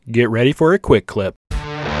Get ready for a quick clip.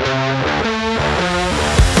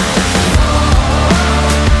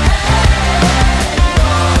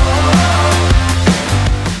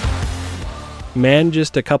 Man,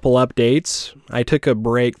 just a couple updates. I took a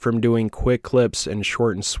break from doing quick clips and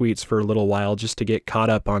short and sweets for a little while just to get caught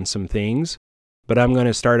up on some things, but I'm going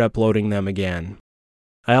to start uploading them again.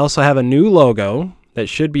 I also have a new logo that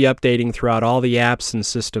should be updating throughout all the apps and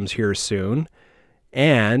systems here soon,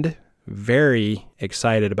 and very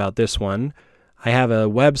excited about this one. I have a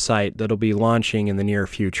website that'll be launching in the near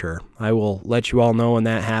future. I will let you all know when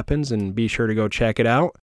that happens, and be sure to go check it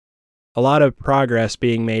out. A lot of progress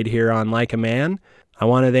being made here on Like a Man. I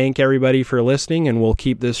want to thank everybody for listening, and we'll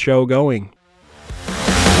keep this show going.